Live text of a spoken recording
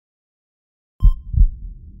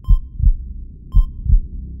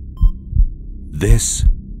This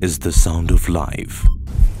is the sound of life.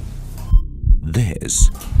 This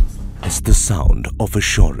is the sound of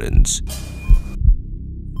assurance.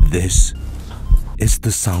 This is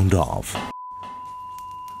the sound of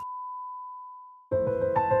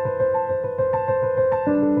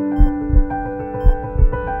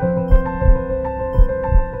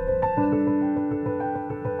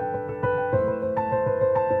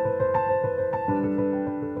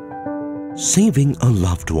saving a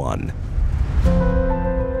loved one,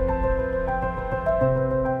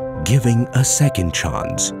 giving a second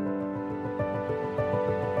chance,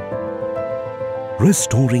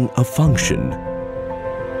 restoring a function,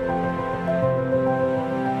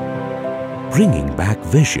 bringing back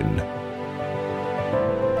vision,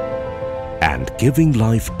 and giving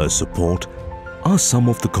life a support are some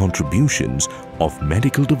of the contributions of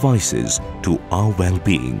medical devices to our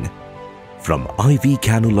well-being. From IV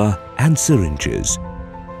cannula and syringes,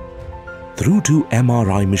 through to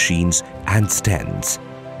MRI machines and stents,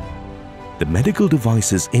 the medical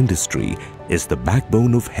devices industry is the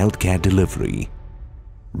backbone of healthcare delivery.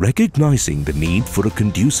 Recognizing the need for a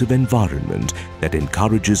conducive environment that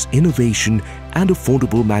encourages innovation and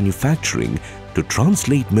affordable manufacturing to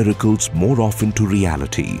translate miracles more often to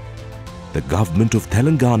reality, the government of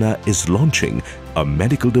Telangana is launching a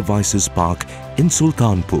medical devices park in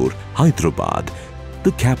Sultanpur, Hyderabad,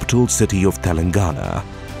 the capital city of Telangana.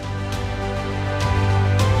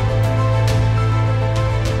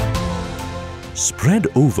 Spread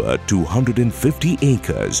over 250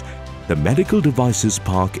 acres, the medical devices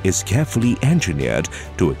park is carefully engineered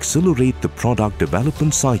to accelerate the product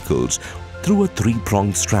development cycles through a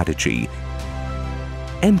three-pronged strategy,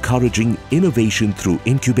 encouraging innovation through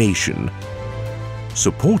incubation,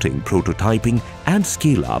 supporting prototyping and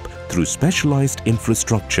scale-up through specialized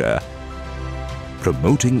infrastructure,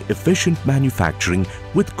 promoting efficient manufacturing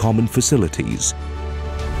with common facilities.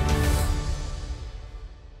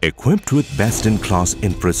 Equipped with best-in-class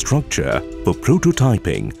infrastructure for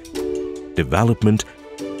prototyping, development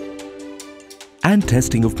and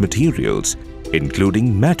testing of materials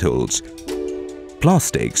including metals,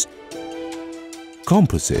 plastics,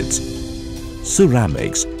 composites,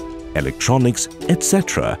 ceramics, electronics,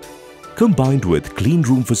 etc., combined with clean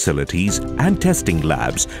room facilities and testing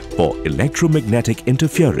labs for electromagnetic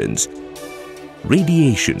interference,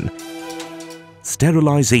 radiation,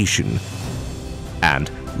 sterilization, and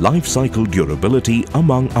life cycle durability,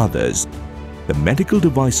 among others. The Medical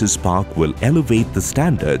Devices Park will elevate the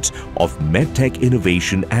standards of medtech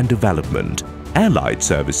innovation and development. Allied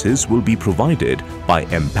services will be provided by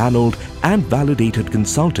empaneled and validated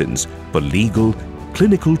consultants for legal,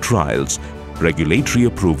 clinical trials, regulatory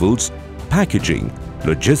approvals, packaging,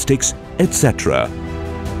 logistics, etc.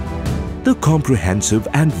 The comprehensive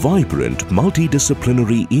and vibrant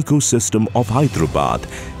multidisciplinary ecosystem of Hyderabad,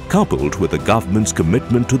 coupled with the government's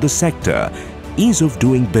commitment to the sector, ease of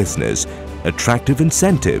doing business, attractive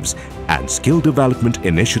incentives, and skill development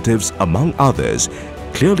initiatives, among others,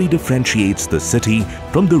 clearly differentiates the city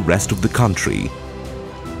from the rest of the country.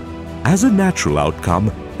 As a natural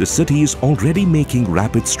outcome, the city is already making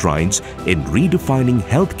rapid strides in redefining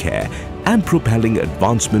healthcare and propelling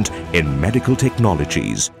advancement in medical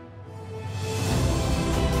technologies.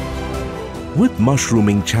 With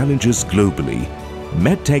mushrooming challenges globally,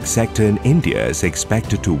 medtech sector in India is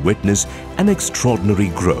expected to witness an extraordinary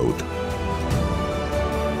growth.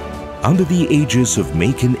 Under the aegis of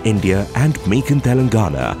Make in India and Make in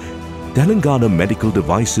Telangana, Telangana Medical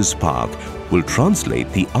Devices Park will translate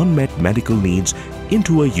the unmet medical needs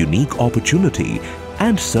into a unique opportunity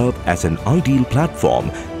and serve as an ideal platform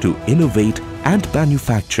to innovate and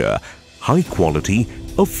manufacture high-quality,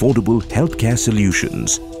 affordable healthcare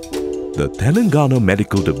solutions. The Telangana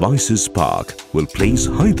Medical Devices Park will place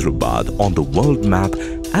Hyderabad on the world map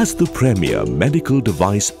as the premier medical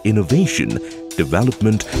device innovation,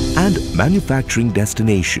 development and manufacturing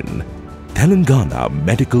destination. Telangana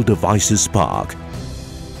Medical Devices Park.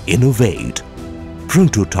 Innovate,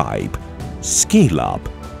 prototype, scale up,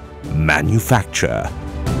 manufacture.